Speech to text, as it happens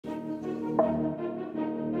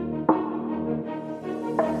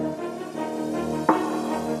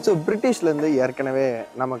So பிரிட்டிஷ்லேருந்து ஏற்கனவே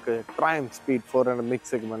நமக்கு triumph speed 400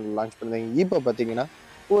 mix segment launch பண்ணியிருந்தாங்க. இப்போ பார்த்தீங்கன்னா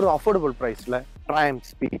ஒரு அஃபோர்டபுள் ப்ரைஸில் ட்ரையம்ஃப்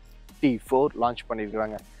ஸ்பீட் T4 லான்ச்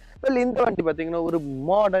பண்ணியிருக்காங்க. வெல், இந்த வண்டி பார்த்தீங்கன்னா ஒரு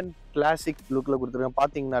மாடர்ன் கிளாசிக் லுக்கில் கொடுத்துருக்காங்க.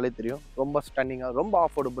 பார்த்தீங்கனாலே தெரியும், ரொம்ப ஸ்டன்னிங்காக ரொம்ப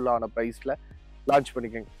அஃபோர்டபுளான ப்ரைஸில் லான்ச்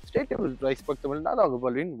பண்ணியிருக்காங்க. ஸ்டேட்டபிள் ப்ரைஸ் பக்கத்தில் நான் அவங்க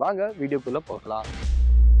பல்வின் வாங்க வீடியோக்குள்ளே போகலாம்.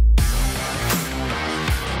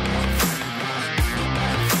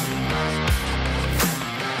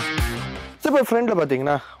 இப்போ ஃப்ரெண்டில்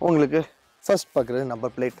பார்த்தீங்கன்னா உங்களுக்கு ஃபர்ஸ்ட் பார்க்குறது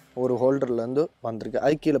நம்பர் பிளேட் ஒரு ஹோல்டர்லேருந்து வந்திருக்கு.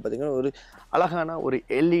 அது கீழே பார்த்தீங்கன்னா ஒரு அழகான ஒரு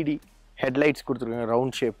எல்இடி ஹெட்லைட்ஸ் கொடுத்துருக்காங்க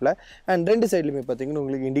ரவுண்ட் ஷேப்பில். அண்ட் ரெண்டு சைட்லையுமே பார்த்தீங்கன்னா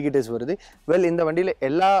உங்களுக்கு இண்டிகேட்டர்ஸ் வருது. வெல், இந்த வண்டியில்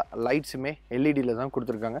எல்லா லைட்ஸுமே எல்இடியில் தான்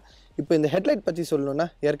கொடுத்துருக்காங்க. இப்போ இந்த ஹெட்லைட் பற்றி சொல்லணும்னா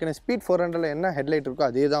ஏற்கனவே ஸ்பீட் 400 என்ன ஹெட்லைட் இருக்கோ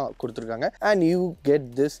அதே தான் கொடுத்துருக்காங்க. And you get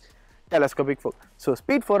this telescopic folk. So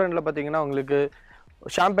speed 400 பார்த்தீங்கன்னா உங்களுக்கு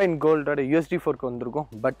ஷாம்பைன் கோல்டோட USD ஃபோர்க் வந்திருக்கும்.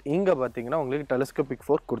 பட் இங்கே பார்த்தீங்கன்னா உங்களுக்கு டெலஸ்கோபிக்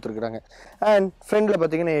ஃபோர்க் கொடுத்துருக்குறாங்க. அண்ட் ஃப்ரண்டில்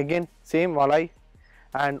பார்த்தீங்கன்னா எகெயின் சேம் வாலாய்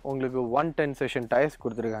அண்ட் உங்களுக்கு 110 செஷன் டயர்ஸ்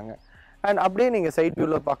கொடுத்துருக்காங்க. அண்ட் அப்படியே நீங்கள் சைட்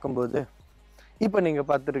வியூவில் பார்க்கும்போது இப்போ நீங்கள்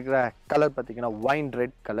பார்த்துருக்கிற கலர் பார்த்தீங்கன்னா வைன்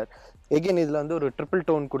ரெட் கலர். எகெயின் இதில் வந்து ஒரு ட்ரிபிள்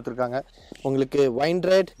டோன் கொடுத்துருக்காங்க. உங்களுக்கு wine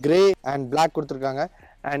red, grey and black கொடுத்துருக்காங்க.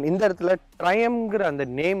 அண்ட் இந்த இடத்துல ட்ரையம்ங்கிற அந்த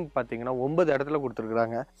நேம் பார்த்தீங்கன்னா 9 இடத்துல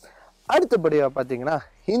கொடுத்துருக்குறாங்க. அடுத்தபடியாக பார்த்தீங்கன்னா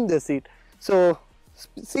இந்த சீட். ஸோ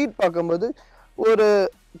சீட் பார்க்கும்போது ஒரு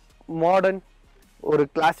மாடர்ன் ஒரு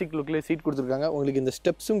கிளாசிக் லுக்லேயே சீட் கொடுத்துருக்காங்க. உங்களுக்கு இந்த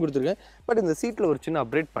ஸ்டெப்ஸும் கொடுத்துருக்காங்க. பட் இந்த சீட்டில் ஒரு சின்ன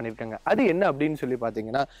அப்கிரேட் பண்ணியிருக்காங்க. அது என்ன அப்படின்னு சொல்லி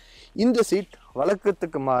பார்த்தீங்கன்னா இந்த சீட்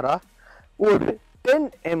வழக்கத்துக்கு மாறாக ஒரு 10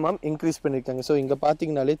 mm இன்க்ரீஸ் பண்ணியிருக்காங்க. ஸோ இங்கே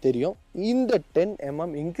பார்த்தீங்கனாலே தெரியும், இந்த 10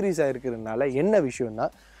 mm இன்க்ரீஸ் ஆகிருக்கிறதுனால என்ன விஷயம்னா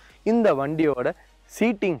இந்த வண்டியோட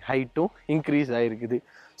சீட்டிங் ஹைட்டும் இன்க்ரீஸ் ஆகிருக்குது.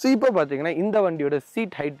 ஸோ இப்போ பார்த்தீங்கன்னா இந்த வண்டியோட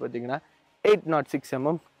சீட் ஹைட் பார்த்தீங்கன்னா 806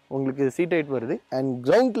 mm உங்களுக்கு சீட் ஹைட் வருது. அண்ட்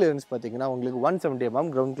கிரவுண்ட் கிளியரன்ஸ் பார்த்தீங்கன்னா உங்களுக்கு 170 mm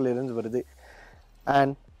கிரவுண்ட் கிளியரன்ஸ் வருது.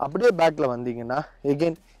 அண்ட் அப்படியே பேக்கில் வந்தீங்கன்னா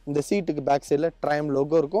எகெயின் இந்த சீட்டுக்கு பேக் சைடில் ட்ரையம்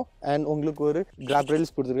லோகோ இருக்கும். அண்ட் உங்களுக்கு ஒரு கிராப்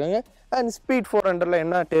ரெயில்ஸ் கொடுத்துருக்காங்க. அண்ட் ஸ்பீட் 400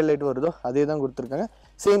 என்ன டெயில் லைட் வருதோ அதே தான் கொடுத்துருக்காங்க.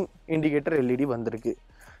 சேம் இண்டிகேட்டர் LED வந்திருக்கு.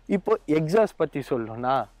 இப்போ எக்ஸாஸ்ட் பற்றி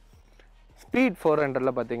சொல்லணும்னா ஸ்பீட்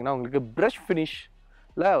 400 பார்த்தீங்கன்னா உங்களுக்கு ப்ரஷ்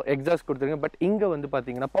ஃபினிஷில் எக்ஸாஸ்ட் கொடுத்துருக்காங்க. பட் இங்கே வந்து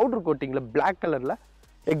பார்த்தீங்கன்னா பவுடர் கோட்டிங்கில் பிளாக் கலரில்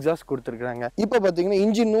எக்ஸாஸ்ட் கொடுத்துருக்குறாங்க. இப்போ பார்த்தீங்கன்னா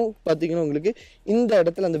இன்ஜினும் பார்த்தீங்கன்னா உங்களுக்கு இந்த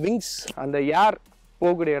இடத்துல அந்த விங்ஸ் அந்த ஏர்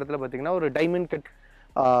போகக்கூடிய இடத்துல பார்த்தீங்கன்னா ஒரு டைமண்ட் கட்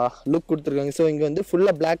லுக் கொடுத்துருக்காங்க. ஸோ இங்கே வந்து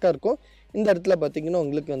ஃபுல்லாக பிளாக்காக இருக்கும். இந்த இடத்துல பார்த்தீங்கன்னா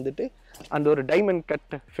உங்களுக்கு வந்துட்டு அந்த ஒரு டைமண்ட்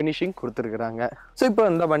கட் ஃபினிஷிங் கொடுத்துருக்குறாங்க. ஸோ இப்போ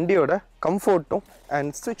இந்த வண்டியோட கம்ஃபர்ட்டும்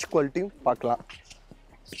அண்ட் ஸ்விட்ச் குவாலிட்டியும் பார்க்கலாம்.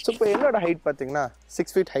 ஸோ இப்போ என்னோட ஹைட் பார்த்தீங்கன்னா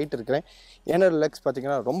 6 feet ஹைட் இருக்கிறேன். என்னோட லெக்ஸ்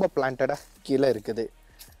பார்த்தீங்கன்னா ரொம்ப பிளான்டடாக கீழே இருக்குது.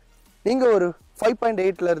 நீங்கள் ஒரு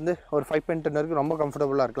 5.8லேருந்து ஒரு 5.10 வரைக்கும் ரொம்ப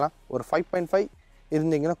கம்ஃபர்டபுளாக இருக்கலாம். ஒரு 5.5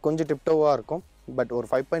 இருந்தீங்கன்னா கொஞ்சம் டிப்டோவாக இருக்கும். பட் ஒரு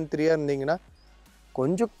 5.3 இருந்தீங்கன்னா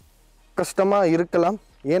கொஞ்சம் கஷ்டமாக இருக்கலாம்.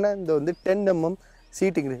 ஏன்னா இந்த வந்து 10 mm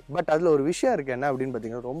சீட்டிங் இருக்குது. பட் அதில் ஒரு விஷயம் இருக்குது, என்ன அப்படின்னு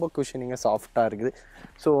பார்த்தீங்கன்னா ரொம்ப குஷனிங்காக சாஃப்டாக இருக்குது.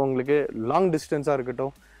 ஸோ உங்களுக்கு லாங் டிஸ்டன்ஸாக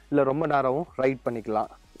இருக்கட்டும் இல்லை ரொம்ப நேரமும் ரைட்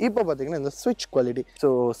பண்ணிக்கலாம். இப்போ பார்த்தீங்கன்னா இந்த ஸ்விட்ச் குவாலிட்டி. ஸோ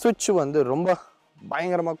ஸ்விட்ச் வந்து ரொம்ப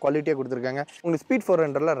பயங்கரமாக குவாலிட்டியாக கொடுத்துருக்காங்க. உங்களுக்கு ஸ்பீட்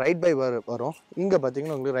 400 ரைட் பை வரும். இங்கே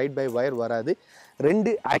பார்த்தீங்கன்னா உங்களுக்கு ரைட் பை வயர் வராது.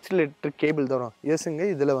 2 ஆக்சிலேட்டர் கேபிள் தான் வரும். எஸ்ங்க,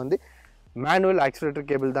 இதில் வந்து மேனுவல் ஆக்சிலேட்டர்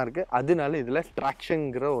கேபிள் தான் இருக்குது. அதனால இதில்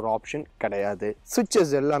ட்ராக்ஷனுங்கிற ஒரு ஆப்ஷன் கிடையாது.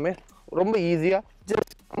 சுவிட்சஸ் எல்லாமே ரொம்ப ஈஸியாக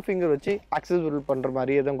ஜஸ்ட் ஃபிங்கர் வச்சு ஆக்சஸபிள் பண்ணுற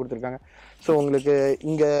மாதிரியே தான் கொடுத்துருக்காங்க. ஸோ உங்களுக்கு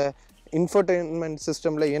இங்கே இன்ஃபர்டைன்மெண்ட்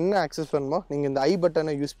சிஸ்டமில் என்ன ஆக்சஸ் பண்ணுமோ நீங்கள் இந்த ஐ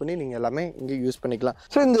பட்டனை யூஸ் பண்ணி நீங்கள் எல்லாமே இங்கே யூஸ் பண்ணிக்கலாம்.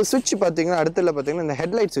 ஸோ இந்த சுவிட்ச் பார்த்தீங்கன்னா அடுத்ததில் பார்த்தீங்கன்னா இந்த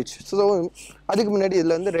ஹெட்லைட் சுவிட்ச். ஸோ அதுக்கு முன்னாடி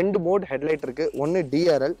இதில் வந்து 2 மோட் ஹெட்லைட் இருக்குது. ஒன்று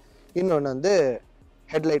DRL, இன்னொன்று வந்து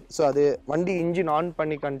ஹெட்லைட். ஸோ அது வண்டி இன்ஜின் ஆன்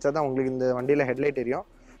பண்ணி காமிச்சா தான் உங்களுக்கு இந்த வண்டியில் ஹெட்லைட் தெரியும்.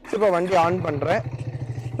 ஸோ இப்போ வண்டி ஆன் பண்ணுறேன்.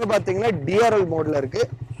 இப்போ பார்த்தீங்கன்னா DRL மோடில் இருக்குது.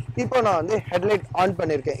 இப்போ நான் வந்து ஹெட்லைட் ஆன்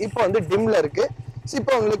பண்ணியிருக்கேன். இப்போ வந்து டிம்மில் இருக்குது. ஸோ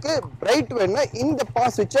இப்போ உங்களுக்கு பிரைட் வேணுன்னா இந்த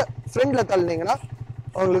பாஸ் சுவிட்சை ஃப்ரண்டில் தள்ளினீங்கன்னா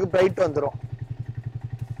உங்களுக்கு பிரைட் வந்துடும்.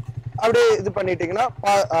 அப்படியே இது பண்ணிட்டீங்கன்னா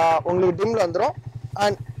உங்களுக்கு டிம்ல வந்துடும்.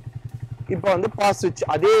 அண்ட் இப்போ வந்து பாஸ் சுவிட்ச்,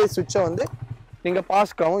 அதே சுவிட்சை வந்து நீங்கள்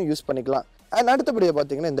பாஸ்க்காகவும் யூஸ் பண்ணிக்கலாம். அண்ட் அடுத்தபடியாக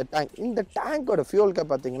பார்த்தீங்கன்னா இந்த டேங்கோட ஃபியூல்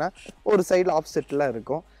கேப் பார்த்தீங்கன்னா ஒரு சைடில் ஆப்செட்டில்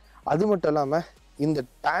இருக்கும். அது மட்டும் இல்லாமல் இந்த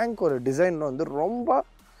டேங்கோட டிசைன் வந்து ரொம்ப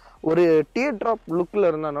ஒரு டியர் ட்ராப் லுக்கில்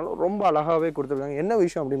இருந்தாலும் ரொம்ப அழகாகவே கொடுத்துருக்காங்க. என்ன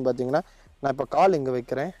விஷயம் அப்படின்னு பார்த்தீங்கன்னா நான் இப்போ கால் இங்கே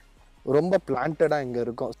வைக்கிறேன், ரொம்ப பிளான்டடாக இங்கே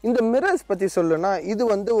இருக்கும். இந்த மிரர்ஸ் பற்றி சொல்லணும்னா இது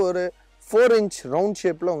வந்து ஒரு 4 inch ரவுண்ட்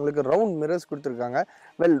ஷேப்பில் உங்களுக்கு ரவுண்ட் மிரர்ஸ் கொடுத்துருக்காங்க.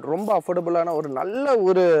 வெல், ரொம்ப அஃபோர்டபுளான ஒரு நல்ல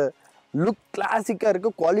ஒரு லுக் கிளாசிக்காக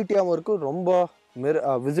இருக்குது, குவாலிட்டியாகவும் இருக்குது, ரொம்ப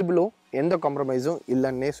விசிபிளும் எந்த காம்ப்ரமைஸும்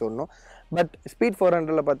இல்லைன்னே சொல்லணும். பட் ஸ்பீட்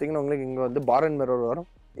 400 பார்த்தீங்கன்னா உங்களுக்கு இங்கே வந்து பார் அண்ட் மிரர் வரும்.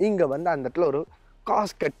 இங்கே வந்து அந்த இடத்துல ஒரு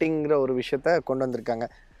காஸ்ட் கட்டிங்கிற ஒரு விஷயத்த கொண்டு வந்திருக்காங்க.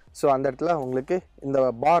 ஸோ அந்த இடத்துல உங்களுக்கு இந்த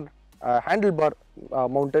பார் ஹேண்டில் பார்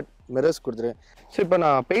மவுண்டட் மிரர்ஸ் கொடுத்துருக்கேன். ஸோ இப்போ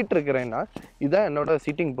நான் போயிட்டு இருக்கிறேன்னா இதான் என்னோட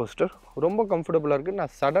சீட்டிங் போஸ்டர். ரொம்ப கம்ஃபர்டபுளாக இருக்குது.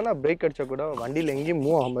 நான் சடனாக பிரேக் அடித்தா கூட வண்டியில் எங்கேயும்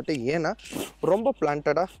மூவ் ஆக மாட்டேன். ஏன்னா ரொம்ப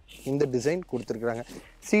பிளான்டடாக இந்த டிசைன் கொடுத்துருக்குறாங்க.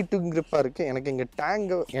 சீட்டும் கிரிப்பாக இருக்குது. எனக்கு இங்கே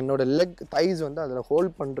டேங்கு என்னோட லெக் தைஸ் வந்து அதில்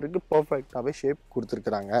ஹோல்ட் பண்ணுறதுக்கு பர்ஃபெக்டாகவே ஷேப்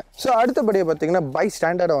கொடுத்துருக்குறாங்க. ஸோ அடுத்தபடியாக பார்த்தீங்கன்னா பை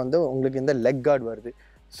ஸ்டாண்டர்டாக வந்து உங்களுக்கு இந்த லெக் கார்டு வருது.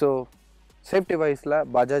 ஸோ சேஃப்டி வைஸில்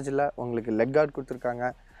பஜாஜில் உங்களுக்கு லெக் கார்டு கொடுத்துருக்காங்க.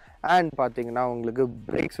 அண்ட் பார்த்தீங்கன்னா உங்களுக்கு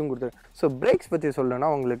பிரேக்ஸும் கொடுத்துருக்காங்க. ஸோ பிரேக்ஸ் பற்றி சொல்லணும்னா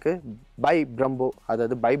உங்களுக்கு பை பிரம்போ,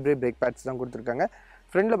 அதாவது பை பிரேக் பேட்ஸ் தான் கொடுத்துருக்காங்க.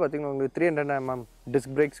 ஃப்ரண்டில் பார்த்தீங்கன்னா உங்களுக்கு 300 mm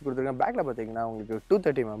டிஸ்க் பிரேக்ஸ் கொடுத்துருக்காங்க. பேக்கில் பார்த்தீங்கன்னா உங்களுக்கு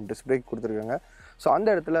 230 mm டிஸ்க் பிரேக் கொடுத்துருக்காங்க. ஸோ அந்த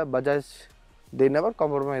இடத்துல Bajaj they never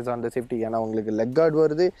compromise on the safety. ஏன்னா உங்களுக்கு லெக் கார்டு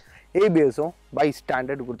வருது, ஏபிஎஸும் பை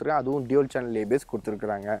ஸ்டாண்டர்ட் கொடுத்துருக்காங்க. அதுவும் டியூல் சேனல் ஏபிஎஸ்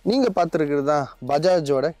கொடுத்துருக்குறாங்க. நீங்கள் பார்த்துருக்கிறது தான்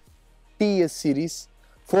பஜாஜோட DS series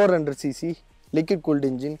 400cc liquid cooled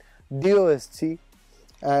engine டிஓஎஸ்சி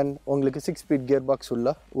and உங்களுக்கு 6 ஸ்பீட் கியர் பாக்ஸ் உள்ள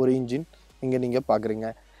ஒரு இன்ஜின் இங்கே நீங்கள் பார்க்குறீங்க.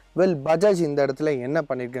 வெல் பஜாஜ் இந்த இடத்துல என்ன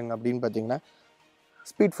பண்ணியிருக்காங்க அப்படின்னு பார்த்தீங்கன்னா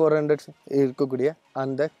ஸ்பீட் 400 இருக்கக்கூடிய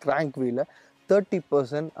அந்த கிராங்க் வீலை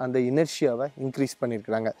 30% அந்த இனர்ஷியாவை இன்க்ரீஸ்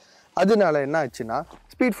பண்ணியிருக்கிறாங்க. அதனால என்ன ஆச்சுன்னா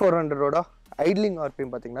ஸ்பீட் 400ஓட ஐட்லிங்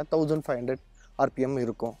ஆர்பிஎம் பார்த்தீங்கன்னா 1500 ஆர்பிஎம்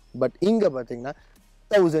இருக்கும். பட் இங்கே பார்த்தீங்கன்னா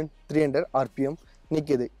 1300 ஆர்பிஎம்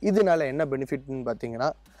நிற்கிது. இதனால என்ன பெனிஃபிட்னு பார்த்தீங்கன்னா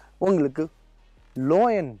உங்களுக்கு லோ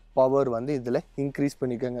அண்ட் பவர் வந்து இதில் இன்க்ரீஸ்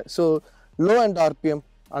பண்ணிக்கோங்க. ஸோ லோ அண்ட் ஆர்பிஎம்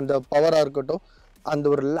அந்த பவராக இருக்கட்டும், அந்த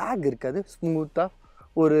ஒரு லேக் இருக்காது. ஸ்மூத்தாக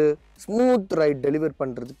ஒரு ஸ்மூத் ரைட் டெலிவர்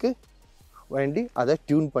பண்ணுறதுக்கு வேண்டி அதை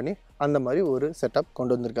டியூன் பண்ணி அந்த மாதிரி ஒரு செட்டப்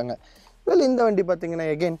கொண்டு வந்திருக்காங்க. வெல் இந்த வண்டி பார்த்தீங்கன்னா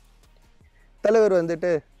எகெயின் தலைவர்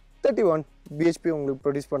வந்துட்டு 31 bhp உங்களுக்கு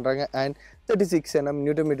ப்ரொடியூஸ் பண்ணுறாங்க and 36 nm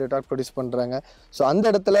Newton metre dark produce பண்ணுறாங்க. ஸோ அந்த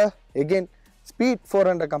இடத்துல எகெயின் ஸ்பீட்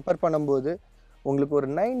 400 கம்பேர் பண்ணும்போது உங்களுக்கு ஒரு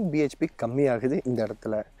 9 bhp கம்மியாகுது இந்த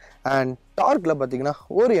இடத்துல. அண்ட் டார்க்கில் பார்த்தீங்கன்னா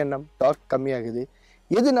 1 nm டார்க் கம்மியாகுது.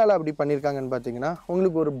 எதனால அப்படி பண்ணியிருக்காங்கன்னு பார்த்தீங்கன்னா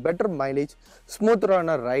உங்களுக்கு ஒரு பெட்டர் மைலேஜ்,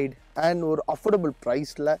 ஸ்மூத்தரான ரைட் அண்ட் ஒரு அஃபோர்டபுள்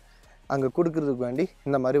ப்ரைஸில் அங்கே கொடுக்கறதுக்கு வேண்டி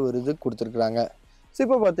இந்த மாதிரி ஒரு இது கொடுத்துருக்குறாங்க. ஸோ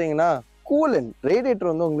இப்போ பார்த்தீங்கன்னா கூலண்ட்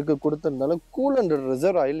ரேடியேட்டர் வந்து உங்களுக்கு கொடுத்துருந்தாலும் கூலண்ட்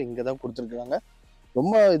ரிசர்வ் ஆயில் இங்கே தான் கொடுத்துருக்குறாங்க.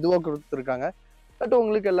 ரொம்ப இதுவாக கொடுத்துருக்காங்க. பட்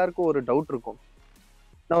உங்களுக்கு எல்லாருக்கும் ஒரு டவுட் இருக்கும்,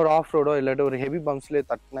 நான் ஒரு ஆஃப் ரோடோ இல்லாட்டி ஒரு ஹெவி பம்ப்ஸ்லேயே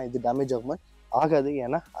தட்டினா இது டேமேஜ் ஆகுமா? ஆகாது.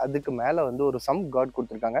 ஏன்னா அதுக்கு மேலே வந்து ஒரு சம் கார்டு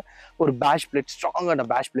கொடுத்துருக்காங்க. ஒரு பேஷ் பிளேட், ஸ்ட்ராங்கான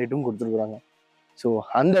பேஷ் பிளேட்டும் கொடுத்துருக்குறாங்க. ஸோ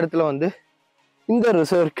அந்த இடத்துல வந்து இந்த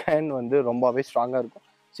ரிசர்வ் கேன் வந்து ரொம்பவே ஸ்ட்ராங்காக இருக்கும்.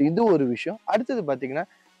 ஸோ இது ஒரு விஷயம். அடுத்தது பார்த்தீங்கன்னா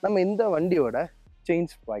நம்ம இந்த வண்டியோட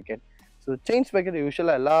chains packet. So chains packet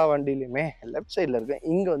யூஸ்வலாக எல்லா வண்டியிலையுமே லெஃப்ட் சைடில் இருக்கு.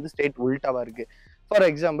 இங்கே வந்து ஸ்ட்ரெயிட் உல்ட்டாவாக இருக்குது. ஃபார்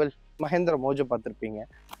எக்ஸாம்பிள் மஹேந்திரா மோஜோ பார்த்துருப்பீங்க.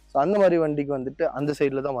 ஸோ அந்த மாதிரி வண்டிக்கு வந்துட்டு அந்த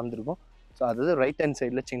சைடில் தான் வந்திருக்கும். ஸோ அதாவது ரைட் ஹேண்ட்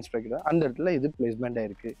சைடில் செயின்ஸ் பாக்கெட் அந்த இடத்துல இது பிளேஸ்மெண்ட்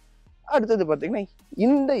ஆயிருக்கு. அடுத்தது பார்த்தீங்கன்னா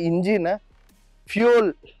இந்த இன்ஜினை ஃபியூல்,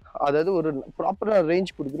 அதாவது ஒரு ப்ராப்பரான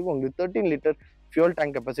ரேஞ்ச் கொடுத்துருக்கு. உங்களுக்கு 13 லிட்டர் ஃபியூல்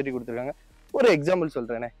டேங்க் கெப்பாசிட்டி கொடுத்துருக்காங்க. ஒரு எக்ஸாம்பிள்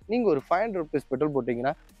சொல்கிறேனே, நீங்கள் ஒரு 500 rupees பெட்ரோல்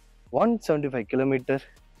போட்டிங்கன்னா 175 கிலோமீட்டர்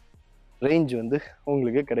ரேஞ்ச் வந்து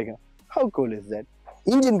உங்களுக்கு கிடைக்கும். How cool is that?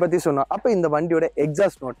 Engine பற்றி சொன்னோம். அப்போ இந்த வண்டியோட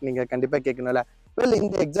எக்ஸாஸ்ட் நோட் நீங்கள் கண்டிப்பாக கேட்கணும்ல. வெல்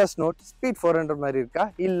இந்த எக்ஸாஸ்ட் நோட் ஸ்பீட் 400 மாதிரி இருக்கா,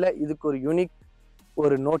 இல்லை இதுக்கு ஒரு யூனிக்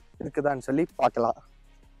ஒரு நோட் இருக்குதான்னு சொல்லி பார்க்கலாம்.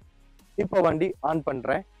 இப்போ வண்டி ஆன்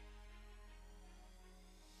பண்ணுறேன்.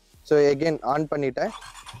 ஸோ எகெயின் ஆன் பண்ணிட்டேன்.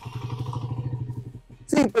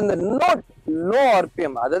 சரி, இப்போ இந்த நோட் லோ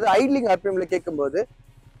ஆர்பிஎம், அதாவது ஐட்லிங் ஆர்பிஎம்ல கேட்கும்போது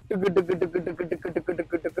டுக்கு டுக்கு டுக்கு டுக்கு டுக்கு டுக்கு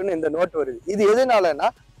டுக்கு டுக்குன்னு இந்த நோட் வருது. இது எதனாலன்னா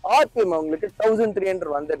ஆர்பிஎம் உங்களுக்கு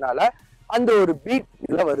 1300 வந்ததுனால அந்த ஒரு பீட்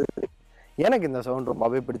இதில் வருது. எனக்கு இந்த சவுண்ட்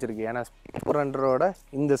ரொம்பவே பிடிச்சிருக்கு. ஏன்னா 400ஓட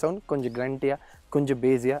இந்த சவுண்ட் கொஞ்சம் கிரண்டியா, கொஞ்சம்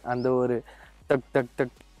பேஸியா, அந்த ஒரு டக் டக்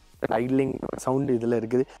டக் ஐட்லிங் சவுண்டு இதில்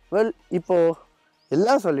இருக்குது. வெல் இப்போ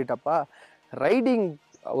எல்லாம் சொல்லிட்டப்பா, ரைடிங்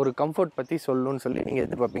ஒரு கம்ஃபர்ட் பற்றி சொல்லணும்னு சொல்லி நீங்கள்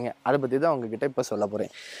எதிர்பார்ப்பீங்க. அதை பற்றி தான் உங்ககிட்ட இப்போ சொல்ல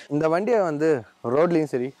போகிறேன். இந்த வண்டியை வந்து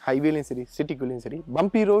ரோட்லேயும் சரி, ஹைவேலையும் சரி, சிட்டிக்குள்ளேயும் சரி,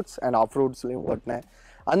 பம்பி ரோட்ஸ் அண்ட் ஆஃப் ரோட்ஸ்லையும் ஓட்டினேன்.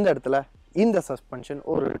 அந்த இடத்துல இந்த சஸ்பென்ஷன்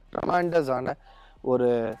ஒரு ட்ரமாண்டஸான ஒரு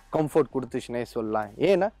கம்ஃபர்ட் கொடுத்துச்சுன்னே சொல்லலாம்.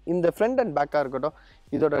 ஏன்னா இந்த ஃப்ரண்ட் அண்ட் பேக்காக இருக்கட்டும்,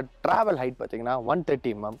 இதோட ட்ராவல் ஹைட் பார்த்தீங்கன்னா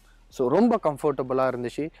 130 mm. ஸோ ரொம்ப கம்ஃபர்டபுளாக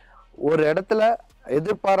இருந்துச்சு. ஒரு இடத்துல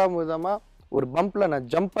எதிர்பாராத விதமாக ஒரு பம்பில் நான்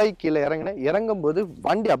ஜம்ப் ஆகி கீழே இறங்கினேன். இறங்கும்போது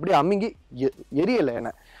வண்டி அப்படியே அமுங்கி எரியலை. என்ன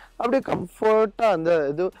அப்படியே கம்ஃபர்ட்டாக அந்த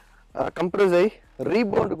இது கம்ப்ரஸ் ஆகி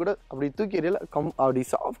ரீபவுண்டு கூட அப்படி தூக்கி எரியல, அப்படி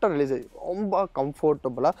சாஃப்டாக ரிலீஸ் ஆகி ரொம்ப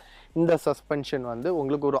கம்ஃபர்டபுளாக இந்த சஸ்பென்ஷன் வந்து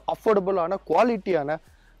உங்களுக்கு ஒரு அஃபோர்டபுளான குவாலிட்டியான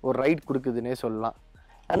ஒரு ரைட் கொடுக்குதுன்னே சொல்லலாம்.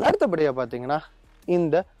 அண்ட் அடுத்தபடியாக பார்த்தீங்கன்னா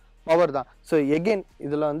இந்த பவர் தான். ஸோ எகெயின்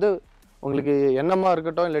இதில் வந்து உங்களுக்கு என்எம்மாக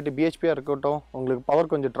இருக்கட்டும் இல்லாட்டி பிஹெச்பியாக இருக்கட்டும், உங்களுக்கு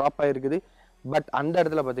பவர் கொஞ்சம் ட்ராப் ஆகிருக்குது. பட் அந்த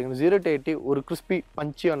இடத்துல பார்த்தீங்கன்னா 0 to 80 ஒரு கிறிஸ்பி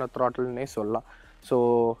பஞ்சியான த்ராட்டில்னே சொல்லலாம். So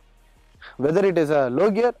whether it is a low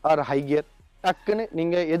gear R high gear, டக்குன்னு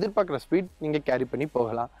நீங்கள் எதிர்பார்க்குற ஸ்பீட் நீங்கள் கேரி பண்ணி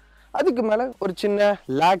போகலாம். அதுக்கு மேலே ஒரு சின்ன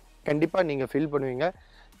லேக் கண்டிப்பாக நீங்கள் ஃபீல் பண்ணுவீங்க.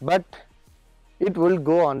 But it will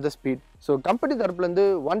go on the speed. So company தரப்புலேருந்து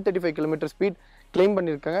 135 கிலோமீட்டர் ஸ்பீட் கிளைம்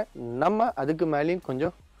பண்ணியிருக்காங்க. நம்ம அதுக்கு மேலேயும்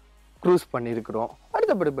கொஞ்சம் க்ரூஸ் பண்ணியிருக்கிறோம்.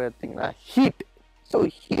 அடுத்தபடி பார்த்தீங்கன்னா ஹீட். ஸோ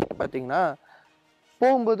ஹீட் பார்த்தீங்கன்னா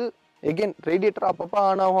போகும்போது எகெயின் ரேடியேட்டர் அப்பப்போ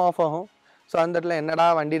ஆன் ஆகும் ஆஃப் ஆகும். ஸோ அந்த இடத்துல என்னடா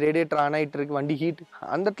வண்டி ரேடியேட்டர் ஆன் ஆகிட்டு இருக்கு, வண்டி ஹீட்,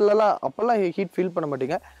 அந்த இடத்துலலாம் அப்போல்லாம் ஹீட் ஃபீல் பண்ண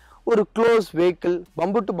மாட்டீங்க. ஒரு close vehicle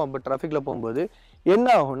pump to pump டிராஃபிக்கில் போகும்போது என்ன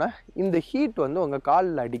ஆகும்னா இந்த ஹீட் வந்து உங்கள்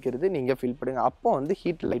காலில் அடிக்கிறது நீங்கள் ஃபீல் பண்ணுங்க. அப்போ வந்து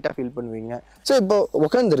ஹீட் லைட்டாக ஃபீல் பண்ணுவீங்க. ஸோ இப்போ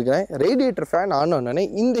உட்காந்துருக்கிறேன், ரேடியேட்டர் ஃபேன் ஆன் ஆனோடனே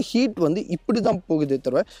இந்த ஹீட் வந்து இப்படி தான் போகுதே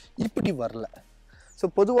தவிர இப்படி வரல. ஸோ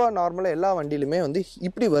பொதுவாக நார்மலாக எல்லா வண்டியிலுமே வந்து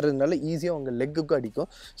இப்படி வர்றதுனால ஈஸியாக உங்கள் லெக்குக்கும்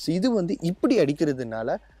அடிக்கும். ஸோ இது வந்து இப்படி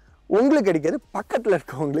அடிக்கிறதுனால உங்களுக்கு அடிக்கிறது பக்கத்தில்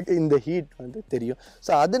இருக்கவங்களுக்கு இந்த ஹீட் வந்து தெரியும்.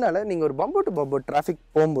 ஸோ அதனால நீங்கள் ஒரு பம்பு டு பம்பு டிராஃபிக்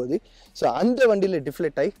போகும்போது ஸோ அந்த வண்டியில்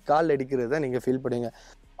டிஃப்ளெக்ட் ஆகி கால் அடிக்கிறது தான் நீங்கள் ஃபீல் பண்ணுவீங்க.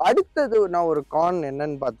 அடுத்தது நான் ஒரு கான்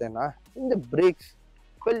என்னன்னு பார்த்தேன்னா இந்த பிரேக்ஸ்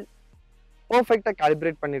வெல் பர்ஃபெக்டாக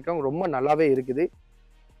காலிப்ரேட் பண்ணியிருக்காங்க, ரொம்ப நல்லாவே இருக்குது.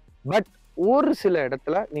 பட் ஒரு சில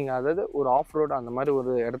இடத்துல நீங்கள் அதாவது ஒரு ஆஃப் ரோடு அந்த மாதிரி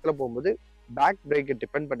ஒரு இடத்துல போகும்போது பேக் பிரேக்கை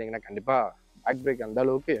டிபெண்ட் பண்ணிங்கன்னா கண்டிப்பாக பேக் பிரேக் அந்த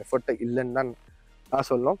அளவுக்கு எஃபர்ட் இல்லைன்னு தான் நான்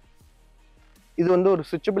சொல்லணும். இது வந்து ஒரு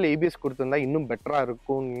சுவிட்சபிள் ஏபிஎஸ் கொடுத்துருந்தா இன்னும் பெட்டராக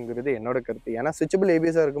இருக்குங்கிறது என்னோட கருத்து. ஏன்னா சுவிட்சபிள்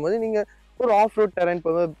ஏபிஎஸ்ஸாக இருக்கும்போது நீங்கள் ஒரு ஆஃப் ரோட் டெரைன்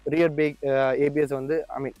போகும்போது ரியர் பிரேக் ஏபிஎஸ் வந்து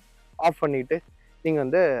ஆஃப் பண்ணிவிட்டு நீங்கள்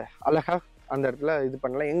வந்து அழகாக அந்த இடத்துல இது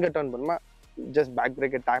பண்ணலாம். எங்கே டர்ன் பண்ணுமா ஜஸ்ட் பேக்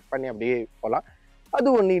பிரேக்கை டேப் பண்ணி அப்படியே போகலாம். அது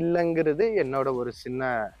ஒன்று இல்லைங்கிறது என்னோட ஒரு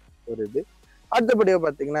சின்ன ஒரு இது. அடுத்தபடியாக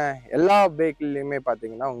பார்த்தீங்கன்னா எல்லா வெஹிக்கிள்லையுமே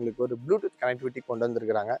பார்த்தீங்கன்னா உங்களுக்கு ஒரு ப்ளூடூத் கனெக்டிவிட்டி கொண்டு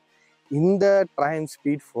வந்திருக்கிறாங்க. இந்த ட்ரைன்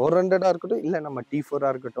ஸ்பீட் 400 இருக்கட்டும், இல்லை நம்ம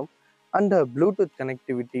T4 இருக்கட்டும், அந்த Bluetooth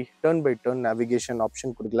connectivity turn by turn navigation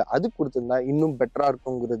option கொடுக்கல. அது கொடுத்துருந்தா இன்னும் பெட்டராக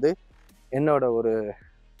இருக்குங்கிறது என்னோட ஒரு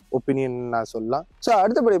ஒப்பீனியன் நான் சொல்லலாம். ஸோ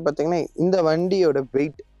அடுத்தபடி பார்த்தீங்கன்னா இந்த வண்டியோட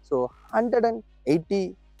வெயிட் ஸோ 180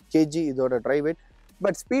 kg இதோட ட்ரை வெயிட்.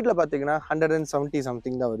 பட் ஸ்பீடில் பார்த்தீங்கன்னா 170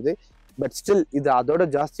 சம்திங் தான் வருது. பட் ஸ்டில் இது அதோட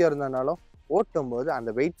ஜாஸ்தியாக இருந்ததுனாலும் ஓட்டும்போது அந்த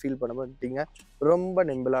வெயிட் ஃபீல் பண்ண மாட்டீங்க. ரொம்ப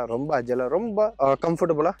நிம்பிளாக, ரொம்ப அஜலாக, ரொம்ப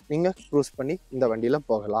கம்ஃபர்டபுளாக நீங்கள் க்ரூஸ் பண்ணி இந்த வண்டியில்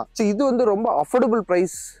போகலாம். ஸோ இது வந்து ரொம்ப அஃபோர்டபுள்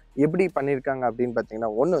ப்ரைஸ் எப்படி பண்ணியிருக்காங்க அப்படின்னு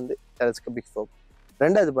பார்த்தீங்கன்னா ஒன்று வந்து டெலஸ்கோபிக் ஸ்போக்,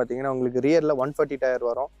 ரெண்டாவது பார்த்தீங்கன்னா உங்களுக்கு ரியரில் 140 டயர்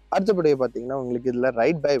வரும். அடுத்தபடியே பார்த்தீங்கன்னா உங்களுக்கு இதில்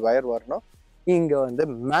ரைட் பை வயர் வரணும். இங்கே வந்து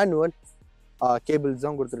மேனுவல் கேபிள்ஸ்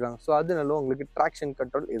தான் கொடுத்துருக்காங்க. ஸோ அதனால உங்களுக்கு ட்ராக்ஷன்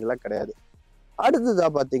கண்ட்ரோல் இதெல்லாம் கிடையாது.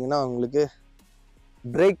 அடுத்ததாக பார்த்தீங்கன்னா உங்களுக்கு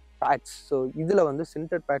பிரேக் பேட்ஸ். ஸோ இதில் வந்து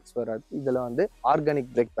சின்டர் பேட்ஸ் வராது, இதில் வந்து ஆர்கானிக்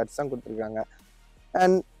பிரேக் பேட்ஸ் தான் கொடுத்துருக்காங்க.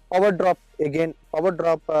 And power drop, again power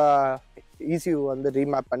drop ECU வந்து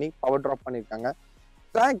ரீமேப் பண்ணி பவர் ட்ராப் பண்ணியிருக்காங்க.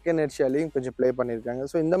 ட்ராக் எனர்ஜியாலையும் கொஞ்சம் ப்ளே பண்ணியிருக்காங்க.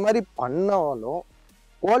 ஸோ இந்த மாதிரி பண்ணாலும்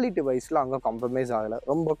குவாலிட்டி வைஸில் அங்கே காம்ப்ரமைஸ் ஆகலை.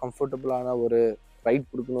 ரொம்ப கம்ஃபர்டபுளான ஒரு ரைட்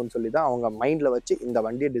கொடுக்கணும்னு சொல்லி தான் அவங்க மைண்டில் வச்சு இந்த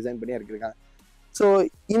வண்டியை டிசைன் பண்ணி இறக்கிருக்காங்க. ஸோ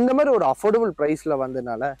இந்த மாதிரி ஒரு அஃபோர்டபுள் ப்ரைஸில்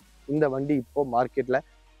வந்ததுனால இந்த வண்டி இப்போ மார்க்கெட்டில்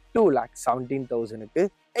 2,17,000க்கு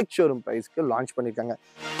எக்ஸ் ஷோரூம் ப்ரைஸ்க்கு லான்ச் பண்ணியிருக்காங்க.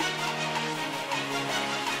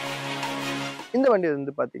 இந்த வண்டி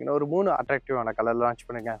வந்து பார்த்தீங்கன்னா ஒரு 3 அட்ராக்டிவான கலர் லான்ச்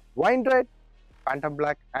பண்ணிருக்காங்க. Wine red, phantom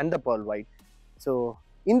black and the pearl white. So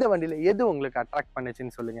இந்த வண்டியில் எது உங்களுக்கு அட்ராக்ட்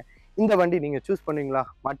பண்ணுச்சுன்னு சொல்லுங்கள். இந்த வண்டி நீங்கள் சூஸ் பண்ணுவீங்களா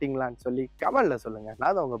மாட்டிங்களான்னு சொல்லி கமெண்ட்டில் சொல்லுங்கள்.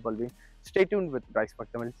 நான் தான் உங்கள் Pearlvin. Stay tuned with Drive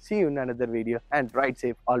Spark Tamil. See you in another video and ride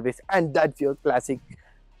safe always. And that's your classic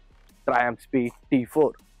Triumph Speed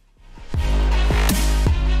T4.